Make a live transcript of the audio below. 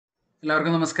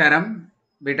എല്ലാവർക്കും നമസ്കാരം.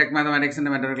 ബിടെക് മാത്തമാറ്റിക്സിന്റെ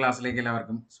മറ്റൊരു ക്ലാസ്സിലേക്ക്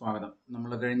എല്ലാവർക്കും സ്വാഗതം.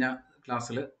 നമ്മൾ കഴിഞ്ഞ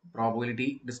ക്ലാസ്സിൽ probability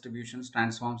distributions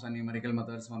transforms and numerical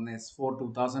methods വന്ന S4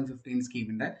 2015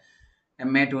 സ്കീമിന്റെ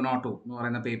MA 202 എന്ന്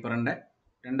പറയുന്ന പേപ്പറിന്റെ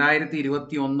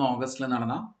 2021 ഓഗസ്റ്റിൽ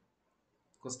നടന്ന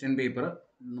ക്വസ്റ്റ്യൻ പേപ്പർ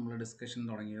നമ്മൾ ഡിസ്കഷൻ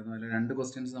തുടങ്ങിയിരുന്നു. അതിൽ 2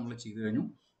 ക്വസ്റ്റ്യൻസ് നമ്മൾ ചെയ്തു കഴിഞ്ഞു.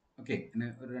 ഓക്കെ, ഇനി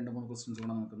ഒരു 2-3 ക്വസ്റ്റ്യൻസ്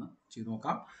കൂടെ നമുക്കൊന്ന് ചെയ്തു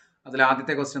നോക്കാം. അതിൽ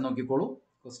ആദ്യത്തെ ക്വസ്റ്റ്യൻ നോക്കിക്കോളൂ.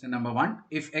 Question number 1.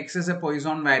 If x is a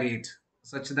Poisson variate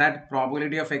such that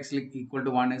probability of x equal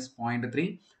to 1 is 0.3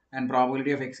 and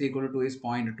probability of x equal to 2 is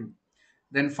 0.2,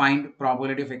 then find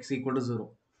probability of x equal to 0.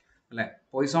 അല്ലേ,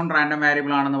 Poisson random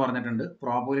variable ആണെന്ന് പറഞ്ഞിട്ടുണ്ട്.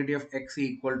 Probability of X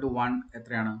equal to 1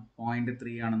 എത്രയാണ്?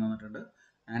 0.3 ആണെന്ന് തന്നിട്ടുണ്ട്.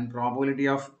 And probability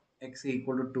of X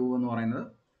equal to 2 എന്ന് പറയുന്നത്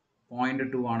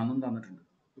 0.2 ആണെന്നും തന്നിട്ടുണ്ട്.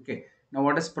 Okay, now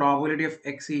what is probability of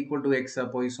x equal to x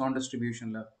Poisson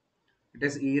ഡിസ്ട്രിബ്യൂഷനിൽ? It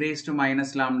is e raised to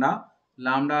minus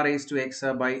lambda raised to x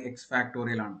by x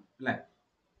factorial ആണ് അല്ലേ.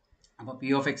 അപ്പോൾ p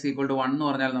of x equal to 1 എന്ന്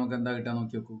പറഞ്ഞാൽ നമുക്ക് എന്താ കിട്ടുക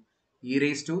നോക്കി നോക്കൂ. e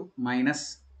raised to minus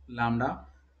lambda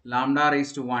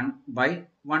raised to 1 by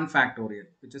 1 factorial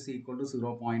which is equal to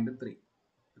 0.3.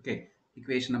 Okay,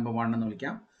 equation number 1 എന്ന്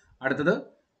വിളിക്കാം. അടുത്തത്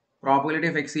probability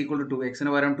of x equal to 2, എക്സിന്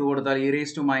പകരം 2 കൊടുത്താൽ e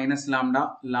raised to minus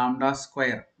lambda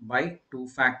square by 2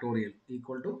 factorial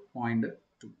equal to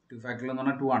 0.2. 2 factorial എന്ന്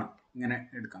പറഞ്ഞാൽ 2 ആണ്, ഇങ്ങനെ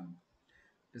എടുക്കാം.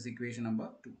 This is equation number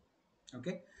 2.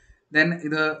 Okay, then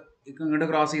ഇത് ഇങ്ങോട്ട്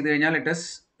ക്രോസ് ചെയ്ത് കഴിഞ്ഞാൽ ഇറ്റ് ഇസ്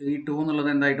ഈ 2 എന്നുള്ളത്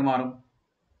എന്തായിട്ട് മാറും?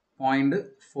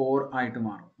 0.4 ആയിട്ട്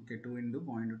മാറും. ഓക്കെ, 2 into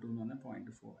 0.2 എന്ന് പറഞ്ഞാൽ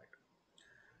 0.4 ആയിട്ട്.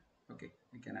 Okay,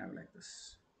 we can have like this.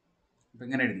 അപ്പം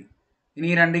ഇങ്ങനെ എഴുതി. ഇനി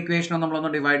ഈ 2 ഇക്വേഷനും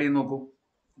നമ്മളൊന്ന് ഡിവൈഡ് ചെയ്ത് നോക്കൂ.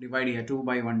 ഡിവൈഡ് ചെയ്യുക,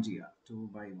 2/1 ചെയ്യുക.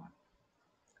 2/1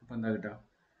 അപ്പം എന്താ കിട്ടുക?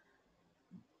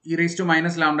 ഈ റേസ് ടു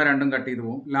മൈനസ് ലാംഡ രണ്ടും കട്ട് ചെയ്ത്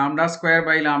പോകും. ലാംഡ സ്ക്വയർ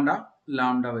ബൈ ലാംഡ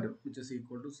വരും, വിച്ച് ഇസ്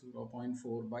ഈക്വൽ ടു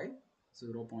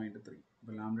 0.4/0.3.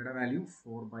 അപ്പോൾ ലാംഡയുടെ വാല്യൂ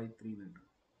 4/3 കിട്ടും.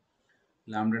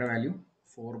 ലാംഡയുടെ വാല്യൂ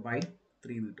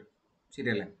 4/3 കിട്ടും.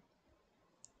 ശരിയല്ലേ?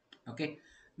 Okay,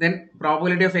 then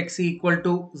probability of X equal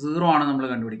to 0 ആണ് നമ്മൾ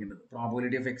കണ്ടുപിടിക്കേണ്ടത്.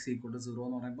 Probability of X equal to 0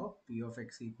 എന്ന് പറയുമ്പോൾ P of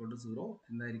X equal to 0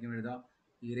 എന്തായിരിക്കും എഴുതുക?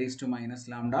 E raise to minus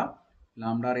lambda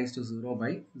raise to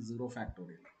 0/0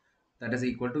 factorial. That is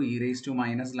equal to E raise to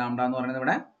minus lambda എന്ന് പറയുന്നത്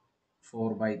ഇവിടെ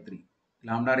 4/3.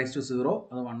 ലാംഡ റേസ് ടു 0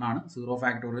 അത് 1 ആണ്, 0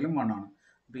 ഫാക്ടോറിയലും 1 ആണ്.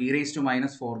 അപ്പോൾ ഇ റേസ് ടു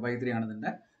മൈനസ് 4/3 ആണ്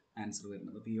ഇതിൻ്റെ ആൻസർ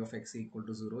വരുന്നത്. P of X equal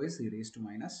to 0 is E raise to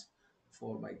minus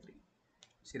 4/3.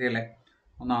 ശരിയല്ലേ?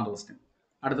 ഒന്നാമത്തെ ക്വസ്റ്റ്യൻ.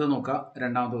 അടുത്തത് നോക്കുക,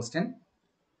 രണ്ടാമത്തെ question.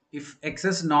 If X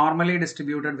is normally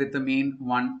distributed with mean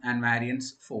 1 and variance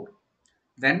 4,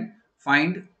 then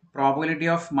find probability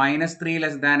of -3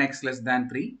 less than x less than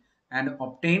 3 and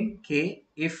obtain k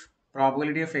if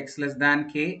probability of x less than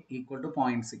k equal to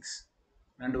 0.6.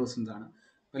 രണ്ട് questions ആണ്.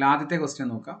 അപ്പോൾ ആദ്യത്തെ question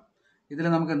നോക്കാം. ഇതിൽ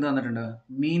നമുക്ക് എന്ത് തന്നിട്ടുണ്ട്?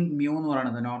 മീൻ mu എന്ന്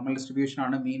പറയുന്നത് നോർമൽ ഡിസ്ട്രിബ്യൂഷൻ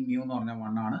ആണ്. മീൻ മ്യൂ എന്ന് പറഞ്ഞാൽ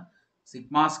 1 ആണ്.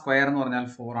 സിഗ്മ സ്ക്വയർ എന്ന് പറഞ്ഞാൽ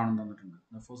 4 ആണെന്ന് തന്നിട്ടുണ്ട്.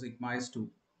 അപ്പോൾ സിഗ്മ ഇസ് 2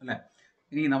 അല്ലേ.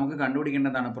 ഇനി നമുക്ക്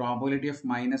കണ്ടുപിടിക്കേണ്ടതാണ് probability of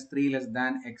 -3 less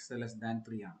than X less than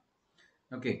 3 ആണ്.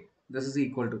 Okay, this is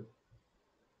equal to,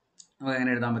 നമുക്ക്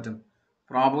എങ്ങനെ എഴുതാൻ പറ്റും?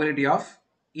 പ്രോബിലിറ്റി ഓഫ്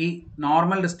ഈ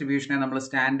നോർമൽ ഡിസ്ട്രിബ്യൂഷനെ നമ്മൾ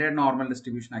സ്റ്റാൻഡേർഡ് നോർമൽ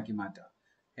ഡിസ്ട്രിബ്യൂഷൻ ആക്കി മാറ്റുക.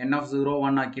 n of 0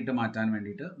 1 ആക്കിയിട്ട് മാറ്റാൻ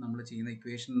വേണ്ടിയിട്ട് നമ്മൾ ചെയ്യുന്ന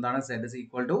ഇക്വേഷൻ എന്താണ്? z is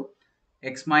equal to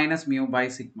x minus mu by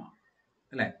sigma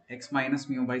അല്ലേ. x minus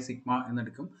mu by sigma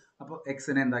എന്നെടുക്കും. അപ്പോൾ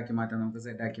എക്സിനെ എന്താക്കി മാറ്റാം? നമുക്ക് z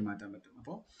ആക്കി മാറ്റാൻ പറ്റും.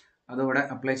 അപ്പോൾ അതിവിടെ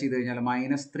അപ്ലൈ ചെയ്ത് കഴിഞ്ഞാൽ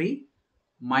 -3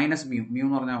 മൈനസ് മ്യൂ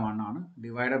എന്ന് പറഞ്ഞാൽ 1 ആണ്,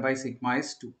 divided by sigma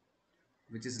is 2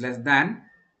 which is less than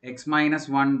x minus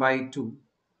 1/2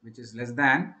 which is less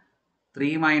than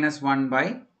 3 minus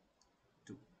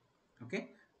 1/2. Okay,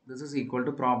 this is equal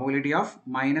to probability of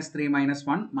 -3 minus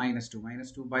 1 -2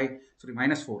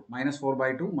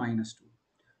 -4/2 -2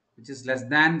 which is less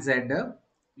than z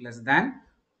less than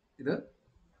ഇത്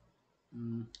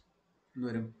എന്ത്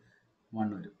വരും? 1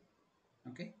 വരും.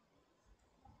 Okay,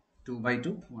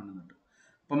 2/2 1 എന്നിട്ട്.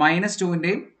 അപ്പോൾ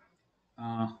 -2ൻ്റെയും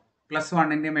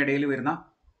 +1ൻ്റെയും ഇടയിൽ വരുന്ന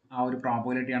ആ ഒരു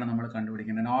പ്രോബിലിറ്റിയാണ് നമ്മൾ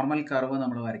കണ്ടുപിടിക്കേണ്ടത്. നോർമൽ കർവ്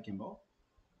നമ്മൾ വരയ്ക്കുമ്പോൾ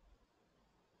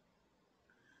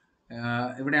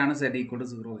ഇവിടെയാണ് z ഈക്വൽ ടു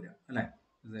 0 വരിക അല്ലേ.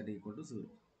 z equal to 0.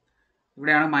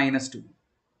 ഇവിടെയാണ് -2,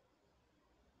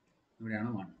 ഇവിടെയാണ്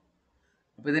 1.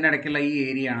 അപ്പോൾ ഇതിനിടയ്ക്കുള്ള ഈ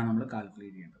ഏരിയ ആണ് നമ്മൾ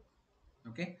കാൽക്കുലേറ്റ് ചെയ്യേണ്ടത്.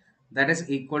 Okay, that is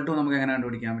equal to നമുക്ക് എങ്ങനെ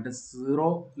കണ്ടുപിടിക്കാം? It 0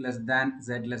 less than z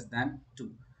less than 2.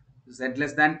 z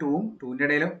less than 2ഉം 2ൻ്റെ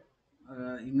ഇടയിലും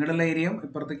ഇങ്ങോട്ടുള്ള ഏരിയയും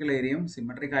ഇപ്പുറത്തേക്കുള്ള ഏരിയയും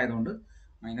സിമെട്രിക് ആയതുകൊണ്ട്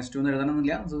 -2 എന്ന്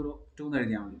എഴുതണമെന്നില്ല, 0 2 എന്ന്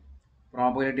എഴുതിയാൽ മതി.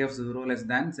 Probability of 0 less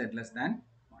than z less than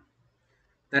 1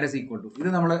 that is equal to. ഇത്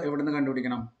നമ്മൾ എവിടെ നിന്ന്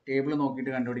കണ്ടുപിടിക്കണം? ടേബിൾ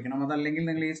നോക്കിയിട്ട് കണ്ടുപിടിക്കണം. അതല്ലെങ്കിൽ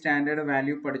നിങ്ങൾ ഈ സ്റ്റാൻഡേർഡ്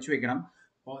വാല്യൂ പഠിച്ചു വെക്കണം.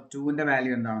 അപ്പോൾ 2ൻ്റെ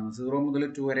വാല്യൂ എന്താണെന്ന്, 0 മുതൽ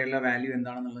 2 വരെയുള്ള വാല്യൂ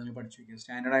എന്താണെന്നുള്ളത് നിങ്ങൾ പഠിച്ചു വയ്ക്കുക.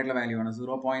 സ്റ്റാൻഡേർഡ് ആയിട്ടുള്ള വാല്യൂ ആണ്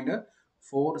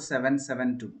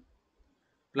 0.4772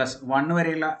 പ്ലസ് 1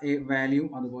 വരെയുള്ള വാല്യൂ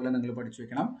അതുപോലെ നിങ്ങൾ പഠിച്ചു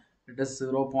വെക്കണം. ഇറ്റ് ഇസ്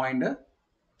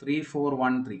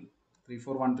 0.3413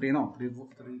 3413 എന്നോ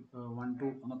 3412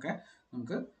 എന്നൊക്കെ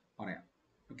നമുക്ക് പറയാം.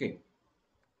 ഓക്കെ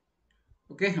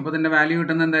ഓക്കെ അപ്പോൾ ഇതിൻ്റെ വാല്യൂ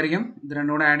കിട്ടുന്നത് എന്തായിരിക്കും? ഇത്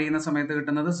രണ്ടും കൂടെ ആഡ് ചെയ്യുന്ന സമയത്ത്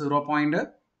കിട്ടുന്നത്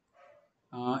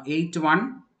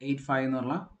 0.8185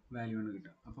 എന്നുള്ള വാല്യൂ ആണ്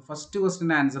കിട്ടുക. അപ്പോൾ ഫസ്റ്റ്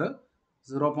ക്വസ്റ്റിൻ്റെ ആൻസർ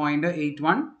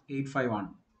 0.8185 ആണ്.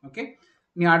 ഓക്കെ,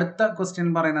 ഇനി അടുത്ത ക്വസ്റ്റ്യൻ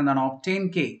പറയുന്നത് എന്താണ്? Obtain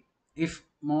K if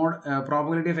mode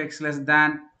probability of X less than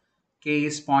K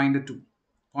is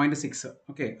 0.6.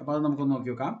 Okay, അപ്പോൾ അത് നമുക്കൊന്ന്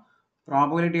നോക്കി നോക്കാം.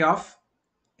 Probability of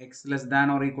X less than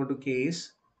or equal to K is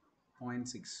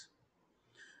 0.6.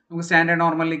 നമുക്ക് സ്റ്റാൻഡേർഡ്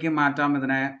നോർമലിലേക്ക് മാറ്റാം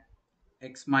ഇതിനെ.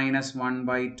 X minus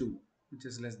 1/2 which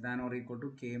is less than or equal to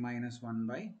K minus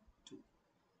 1/2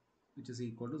 which is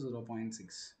equal to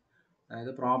 0.6.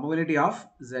 അതായത് probability of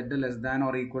Z less than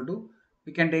or equal to,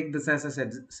 we can take this as A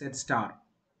Z star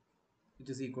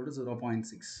which is equal to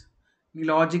 0.6. ഇനി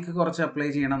logic കുറച്ച് apply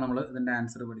ചെയ്യണം നമ്മൾ ഇതിൻ്റെ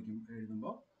answer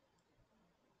എഴുതുമ്പോൾ.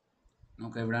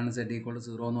 നമുക്ക് എവിടെയാണ് Z equal to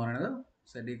 0 എന്ന് പറയുന്നത്?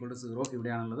 Z equal to 0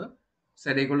 ഇവിടെയാണുള്ളത്.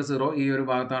 Z equal to 0 ഈ ഒരു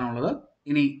ഭാഗത്താണുള്ളത്.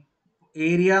 ഇനി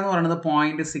ഏരിയ എന്ന് പറയുന്നത്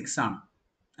 0.6 ആണ്.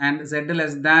 And Z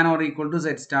less than or equal to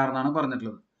Z star എന്നാണ്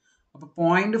പറഞ്ഞിട്ടുള്ളത്. അപ്പോൾ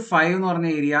 0.5 എന്ന് പറഞ്ഞ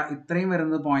ഏരിയ ഇത്രയും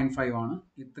വരുന്നത് 0.5 ആണ്,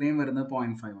 ഇത്രയും വരുന്നത്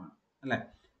 0.5 ആണ് അല്ലേ?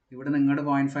 ഇവിടെ നിങ്ങളുടെ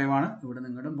 0.5 ആണ്, ഇവിടെ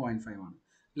നിങ്ങളുടെ 0.5 ആണ്.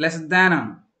 ലെസ് ദാൻ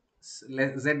ആണ്,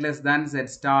 Z less than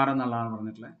Z star എന്നുള്ളതാണ്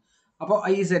പറഞ്ഞിട്ടുള്ളത്. അപ്പോൾ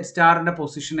ഈ സെഡ് സ്റ്റാറിൻ്റെ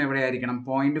പൊസിഷൻ എവിടെയായിരിക്കണം?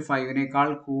 0.5നേക്കാൾ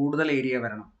കൂടുതൽ ഏരിയ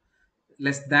വരണം.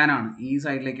 ലെസ് ദാൻ ആണ്, ഈ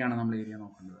സൈഡിലേക്കാണ് നമ്മൾ ഏരിയ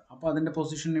നോക്കേണ്ടത്. അപ്പോൾ അതിൻ്റെ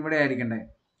പൊസിഷൻ ഇവിടെ ആയിരിക്കണ്ടേ?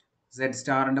 സെഡ്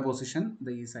സ്റ്റാറിൻ്റെ പൊസിഷൻ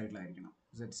ഇത് ഈ സൈഡിലായിരിക്കണം,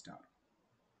 Z star.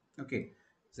 Okay,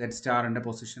 Z സ്റ്റാറിൻ്റെ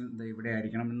position ഇത് ഇവിടെ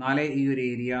ആയിരിക്കണം. എന്നാലേ ഈ ഒരു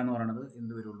ഏരിയ എന്ന് പറയുന്നത്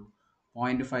എന്ത് വരുള്ളൂ?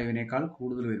 0.5നേക്കാൾ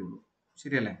കൂടുതൽ വരുള്ളൂ.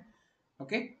 ശരിയല്ലേ?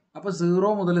 ഓക്കെ, അപ്പോൾ 0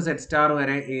 മുതൽ സെഡ് സ്റ്റാർ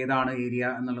വരെ ഏതാണ് ഏരിയ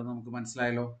എന്നുള്ളത് നമുക്ക്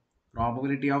മനസ്സിലായല്ലോ.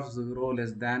 Probability of 0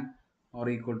 less than or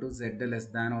equal to Z less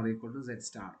than or equal to Z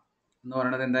star എന്ന്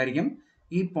പറയുന്നത് എന്തായിരിക്കും?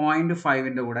 ഈ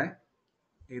 0.5ൻ്റെ കൂടെ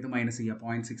ഏത് മൈനസ് ചെയ്യുക?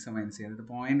 0.6 മൈനസ് ചെയ്യുക. അതായത്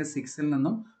 0.6ൽ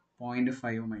നിന്നും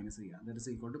 0.5 മൈനസ് ചെയ്യുക. That is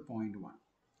equal to 0.1.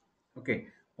 Okay,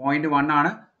 0.1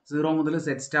 ആണ് 0 മുതൽ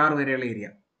സെഡ് സ്റ്റാർ വരെയുള്ള ഏരിയ.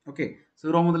 ഓക്കെ,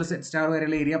 0 മുതൽ സെഡ് സ്റ്റാർ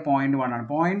വരെയുള്ള ഏരിയ 0.1 ആണ്.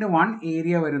 0.1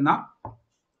 ഏരിയ വരുന്ന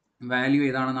വാല്യൂ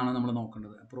ഏതാണെന്നാണ് നമ്മൾ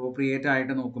നോക്കേണ്ടത്. അപ്രോപ്രിയേറ്റ്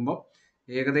ആയിട്ട് നോക്കുമ്പോൾ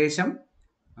ഏകദേശം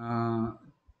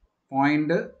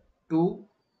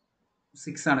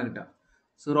 0.26 ആണ് കിട്ടുക.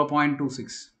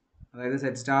 0.26. അതായത്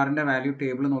സെഡ് സ്റ്റാറിൻ്റെ വാല്യൂ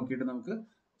ടേബിൾ നോക്കിയിട്ട് നമുക്ക്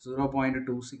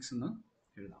 0.26 എന്ന്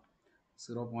എഴുതാം.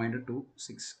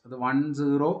 0.26 അത്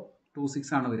 1026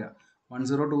 ആണ് വരിക.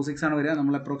 1026 ആണ് വരിക.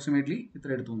 നമ്മൾ അപ്രോക്സിമേറ്റ്ലി ഇത്ര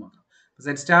എടുത്തു എന്ന് മാത്രം.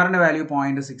 സെഡ് സ്റ്റാറിൻ്റെ വാല്യൂ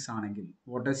 0.6 ആണെങ്കിൽ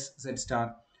what is Z star?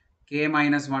 K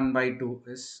minus 1/2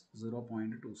 is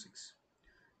 0.26.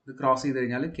 ഇത് ക്രോസ് ചെയ്ത്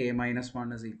കഴിഞ്ഞാൽ K minus 1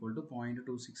 is equal to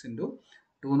 0.26 into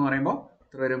 2 എന്ന് പറയുമ്പോൾ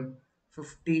എത്ര വരും?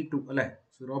 52 അല്ലേ?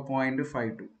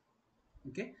 0.52.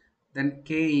 Okay, then k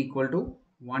equal to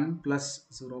 1 plus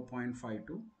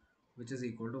 0.52 which is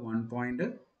equal to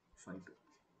 1.52.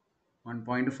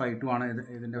 1.52 ആണ്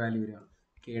ഇതിൻ്റെ വാല്യൂ വരിക,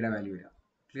 കെയുടെ വാല്യൂ വരിക.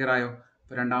 ക്ലിയർ ആയോ?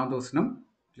 ഇപ്പോൾ രണ്ടാമത്തെ ക്വസ്റ്റനും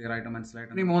ക്ലിയർ ആയിട്ട്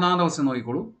മനസ്സിലായിട്ട്. ഇനി മൂന്നാമത്തെ ക്വസ്റ്റൻ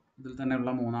നോക്കിക്കോളൂ. ഇതിൽ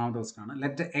തന്നെയുള്ള മൂന്നാമത്തെ ക്വസ്റ്റൻ ആണ്.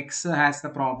 Let X has the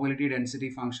probability density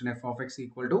function F of X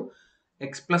equal to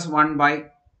X plus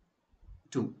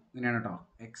 1/2. ഇങ്ങനെയാണ് കേട്ടോ.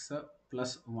 എക്സ്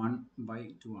പ്ലസ്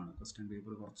 1/2 ആണ്. ക്വസ്റ്റ്യൻ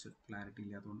പേപ്പർ കുറച്ച് ക്ലാരിറ്റി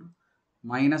ഇല്ലാത്തതുകൊണ്ട്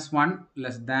 -1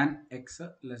 less than x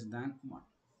less than 1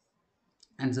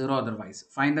 and 0 otherwise.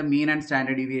 Find the mean and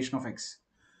standard deviation of x.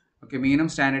 Okay, മീനും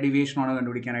standard ഡീവിയേഷനും ആണ്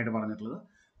കണ്ടുപിടിക്കാനായിട്ട് പറഞ്ഞിട്ടുള്ളത്.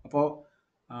 അപ്പോൾ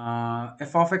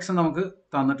എഫ് ഓഫ് എക്സ് നമുക്ക്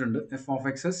തന്നിട്ടുണ്ട്. F of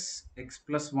X is X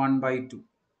plus 1/2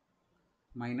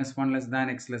 -1 less than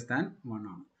X less than 1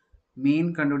 ആണ്. മീൻ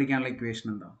കണ്ടുപിടിക്കാനുള്ള equation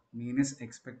എന്താ? Mean is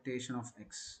expectation of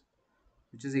X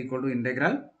which is equal to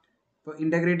integral. ഇപ്പോൾ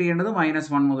ഇൻ്റഗ്രേറ്റ് ചെയ്യേണ്ടത്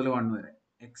 -1 മുതൽ 1 വരെ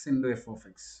X into F of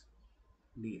X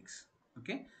dx.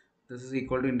 Okay, this is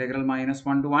equal to integral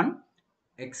 -1 to 1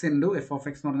 x into f of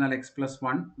x എന്ന് പറഞ്ഞാൽ x plus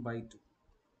 1/2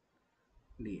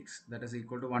 dx. That is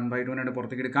equal to 1/2 നെ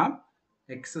പുറത്തേക്ക് എടുക്കാം.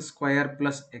 x square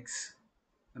plus x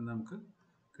എന്ന് നമുക്ക്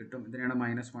കിട്ടും. ഇതിനാണ്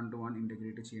 -1 to 1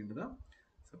 ഇൻറ്റഗ്രേറ്റ് ചെയ്യേണ്ടത്.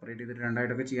 സെപ്പറേറ്റ് ചെയ്തിട്ട്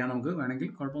രണ്ടായിട്ടൊക്കെ ചെയ്യാൻ നമുക്ക് വേണമെങ്കിൽ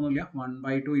കുഴപ്പമൊന്നുമില്ല.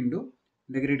 1/2 ഇൻറ്റു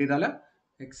ഇൻറ്റഗ്രേറ്റ് ചെയ്താൽ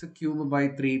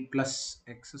x³/3 plus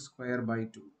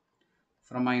x²/2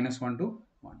 from -1 to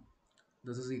 1.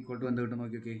 This is equal to എന്ത് കിട്ടും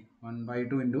നോക്കി. ഓക്കെ,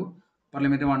 1/2 ഇൻറ്റു അപ്പർ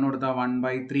ലിമിറ്റ് 1 കൊടുത്താൽ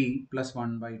 1/3 പ്ലസ്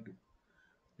 1/2.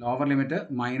 ലോവർ ലിമിറ്റ്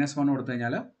 -1 കൊടുത്തു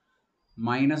കഴിഞ്ഞാൽ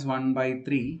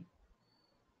 -1/3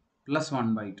 പ്ലസ്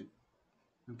 1/2.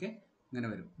 ഓക്കെ, ഇങ്ങനെ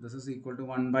വരും. This is equal to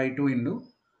 1/2 into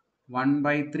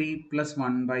 1/3 plus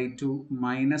 1/2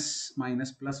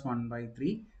 minus plus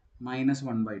 1/3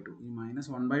 -1/2. ഈ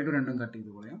 -1/2 രണ്ടും കട്ട്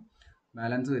ചെയ്ത് കളയാം.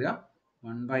 ബാലൻസ് വരിക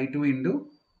 1/2 ഇൻറ്റു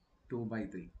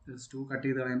 2/3. This 2 കട്ട്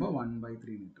ചെയ്ത് കളയുമ്പോൾ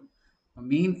 1/3 കിട്ടും.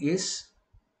 മീൻ ഈസ്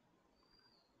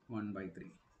 1/3.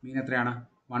 മീൻ എത്രയാണ്?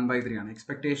 1/3 ആണ്.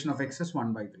 Expectation of X is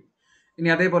 1/3. ഇനി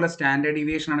അതേപോലെ സ്റ്റാൻഡേർഡ്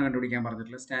ഡീവിയേഷൻ ആണ് കണ്ടുപിടിക്കാൻ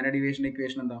പറഞ്ഞിട്ടുള്ളത്. സ്റ്റാൻഡേർഡ് ഡീവിയേഷൻ്റെ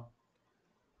ഇക്വേഷൻ എന്താ?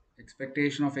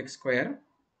 Expectation of X square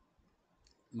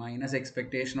minus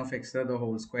expectation of X the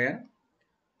whole square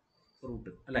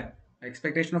root അല്ലേ.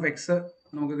 എക്സ്പെക്ടേഷൻ ഓഫ് എക്സ്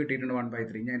നമുക്ക് കിട്ടിയിട്ടുണ്ട്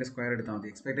 1/3. ഞാൻ അതിൻ്റെ സ്ക്വയർ എടുത്താൽ മതി.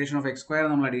 എക്സ്പെക്ടേഷൻ ഓഫ് എക്സ് സ്ക്വയർ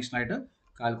നമ്മൾ അഡീഷണൽ ആയിട്ട്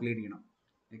കാൽക്കുലേറ്റ് ചെയ്യണം.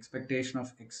 Expectation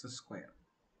of X square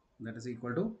that is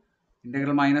equal to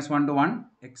integral -1 to 1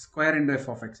 X square into F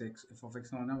of X. F of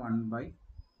X എന്ന് പറഞ്ഞാൽ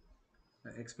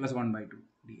x plus 1/2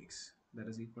 dx that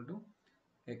is equal to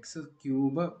x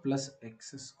cube plus x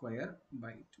square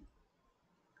by 2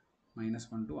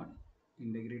 -1 to 1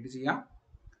 integrate ചെയ്യാം.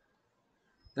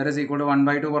 that is equal to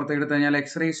 1/2 പുറത്തേക്ക് എടുത്തു കഴിഞ്ഞാൽ x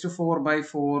raised to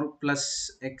 4/4 plus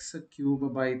x cube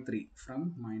by 3 from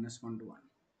 -1 to 1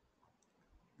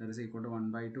 that is equal to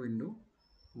 1/2 into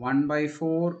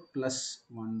 1/4 plus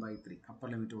 1/3. upper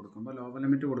limit കൊടുക്കുമ്പോൾ lower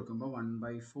limit കൊടുക്കുമ്പോൾ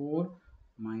 1/4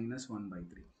 minus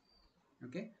 1/3.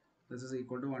 okay, this is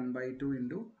equal to 1/2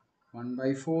 into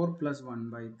 1/4 plus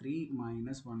 1/3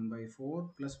 minus 1/4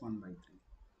 plus 1/3.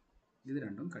 ഇത്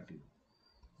രണ്ടും cut ചെയ്തു.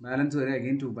 Balance വരെ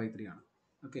again 2/3 ആണ്.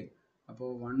 Okay, അപ്പോൾ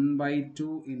 1/2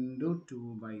 into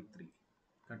 2/3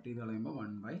 cut ചെയ്ത് കളയുമ്പോൾ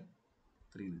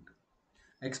 1/3 കിട്ടും.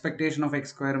 എക്സ്പെക്ടേഷൻ ഓഫ്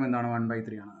എക്സ് സ്ക്വയറും എന്താണ്?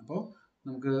 1/3 ആണ്. അപ്പോൾ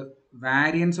നമുക്ക്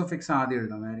വാരിയൻസ് ഓഫ് എക്സ് ആദ്യം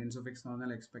എഴുതാം. വാരിയൻസ് ഓഫ് എക്സ് എന്ന്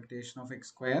പറഞ്ഞാൽ expectation of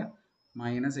X square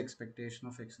minus expectation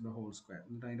of X the whole square.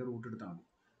 എന്നിട്ട് അതിൻ്റെ റൂട്ട് എടുത്താൽ മതി.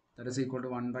 that is equal to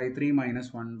 1/3 minus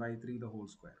 1/3 the whole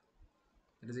square.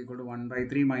 that is equal to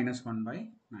 1/3 minus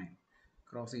 1/9.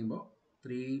 cross ചെയ്യുമ്പോൾ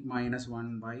 3 minus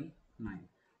 1/9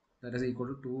 that is equal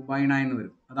to 2/9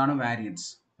 വരും. അതാണ് variance.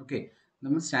 Okay,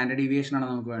 നമ്മൾ standard deviation ആണ്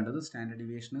നമുക്ക് വേണ്ടത്. Standard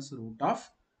deviation is root of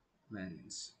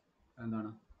variance.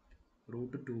 എന്താണ്?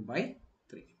 റൂട്ട്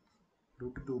 2/3.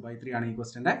 റൂട്ട് 2/3 ആണ് ഈ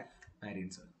ക്വസ്റ്റ്യൻ്റെ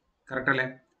വാരിയൻസ്. കറക്റ്റ് അല്ലേ?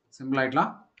 സിമ്പിൾ ആയിട്ടുള്ള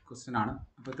ക്വസ്റ്റ്യൻ ആണ്.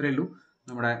 അപ്പോൾ ഇത്രയേ ഉള്ളൂ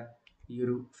നമ്മുടെ ഈ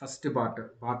ഒരു ഫസ്റ്റ്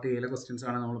പാർട്ട് എയിലെ ക്വസ്റ്റ്യൻസ്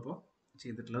ആണ് നമ്മളിപ്പോൾ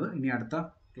ചെയ്തിട്ടുള്ളത്. ഇനി അടുത്ത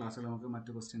ക്ലാസ്സിൽ നമുക്ക്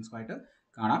മറ്റു ക്വസ്റ്റ്യൻസുമായിട്ട്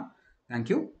കാണാം. Thank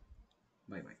you,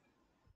 bye bye.